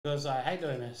because I hate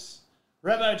doing this.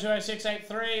 Revo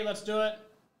 20683, let's do it.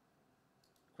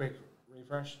 Quick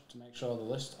refresh to make sure the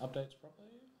list updates properly.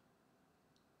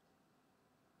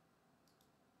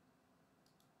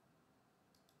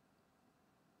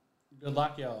 Good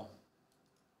luck, y'all.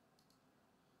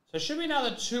 So should be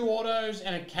another 2 autos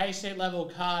and a K-Sit level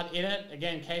card in it.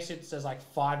 Again, K-Sit says like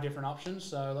 5 different options,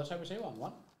 so let's hope we see one.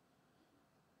 1,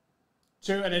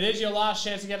 2, and it is your last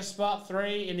chance to get a spot.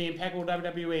 3 in the impeccable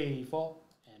WWE. 4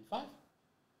 and 5.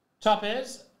 Top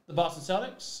is the Boston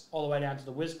Celtics, all the way down to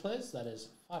the Wiz Pliz. That is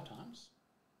 5 times.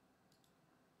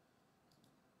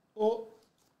 Oh.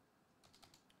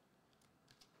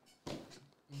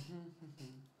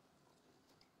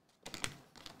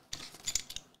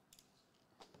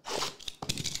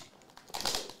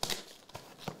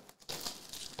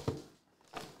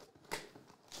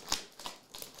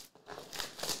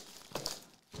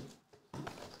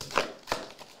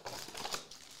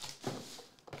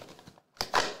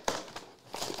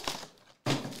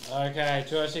 Okay,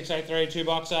 20683, 2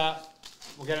 boxer.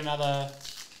 We'll get another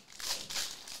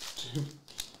 2.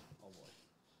 Oh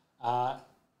boy.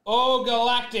 Oh,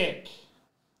 Galactic.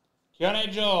 Keone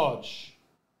George.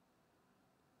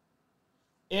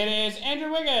 It is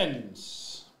Andrew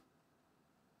Wiggins.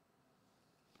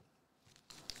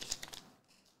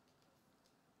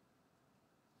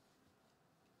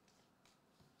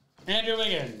 Andrew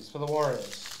Wiggins for the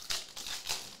Warriors.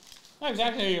 Not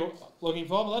exactly who you're looking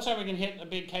for, but let's hope we can hit a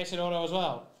big K-Sit auto as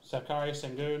well. Steph Curry,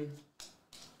 Sengun.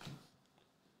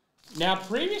 Now,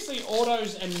 previously,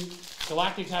 autos and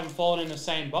Galactics haven't fallen in the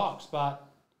same box, but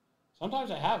sometimes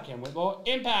they have, Ken Whitmore.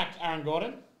 Impact, Aaron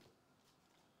Gordon.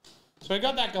 So we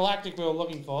got that Galactic we were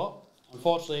looking for.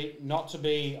 Unfortunately, not to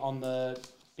be on the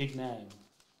big name.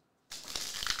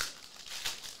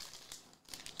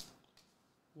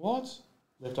 What?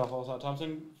 Lift off All-Star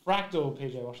Thompson. Fractal,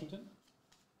 PJ Washington.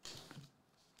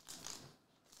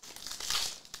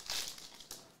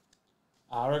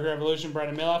 Rookie Revolution,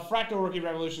 Brandon Miller. Fractal Rookie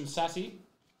Revolution, Sassy.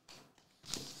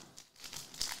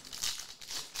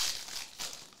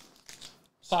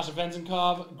 Sasha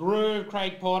Venzenkov. Groove,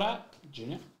 Craig Porter,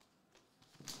 Jr.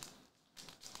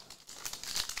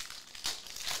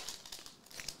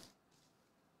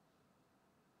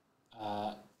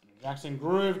 Jackson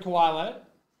Groove, Kawhi Leonard.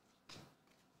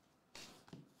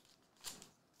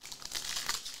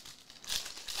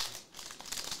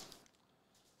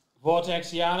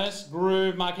 Vortex Giannis,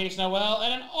 Groove, Marquise Noel,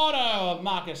 and an auto of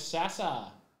Marcus Sasser.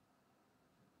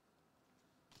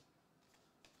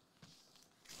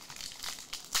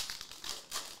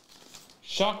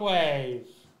 Shockwave,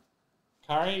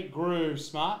 Curry, Groove,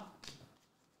 Smart.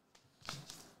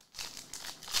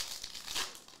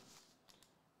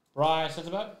 Bryce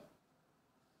Sensabaugh.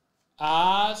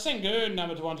 Sengun,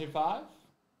 number 125.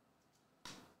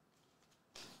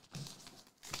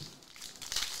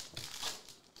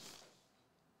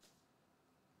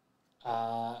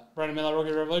 Brandon Miller,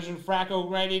 Rookie Revolution, Frackle,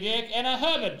 Grady Dick, and a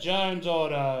Herbert Jones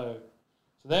auto.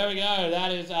 So there we go.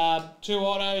 That is 2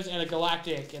 autos and a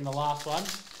Galactic in the last one.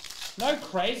 No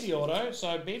crazy auto,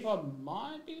 so B-Pod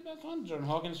might be the best one. John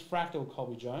Hawkins, Fractal,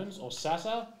 Colby Jones, or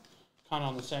Sasser. Kind of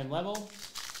on the same level.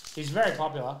 He's very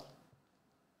popular.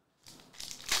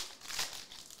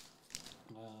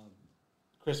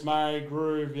 Chris Murray,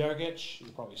 Groove, Jokic. You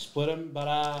can probably split him,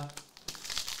 but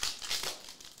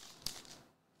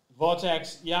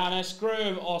Vortex, Giannis,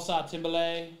 Groove, Osa,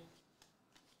 Timberlake.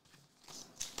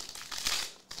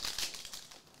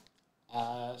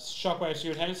 Shockwave,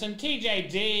 Stuart Henderson.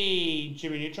 TJD,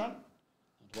 Jimmy Neutron.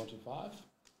 125.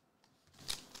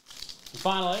 And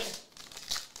finally,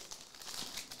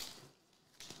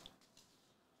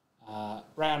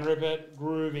 Brown Rupert,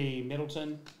 Groovy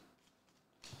Middleton.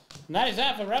 And that is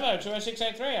that for Revo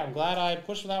 20683. I'm glad I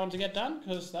pushed for that one to get done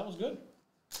because that was good.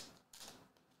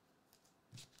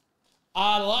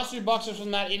 The last 2 boxes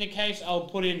from that inner case, I'll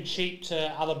put in cheap to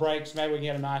other breaks. Maybe we can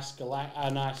get a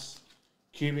nice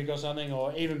cubic or something,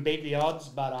 or even beat the odds.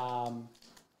 But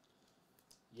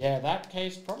yeah, that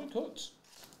case probably cooked.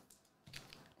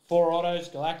 4 autos,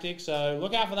 Galactic. So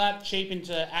look out for that. Cheap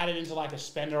add it into like a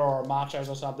spender or a Marchos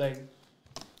or something.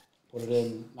 Put it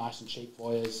in nice and cheap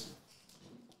for you.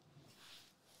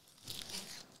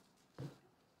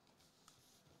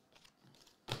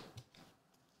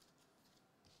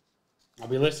 I'll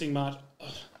be listing March.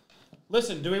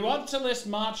 Listen, do we want to list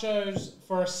Marchos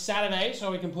for a Saturday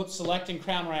so we can put Select and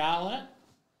Crown Royale in it?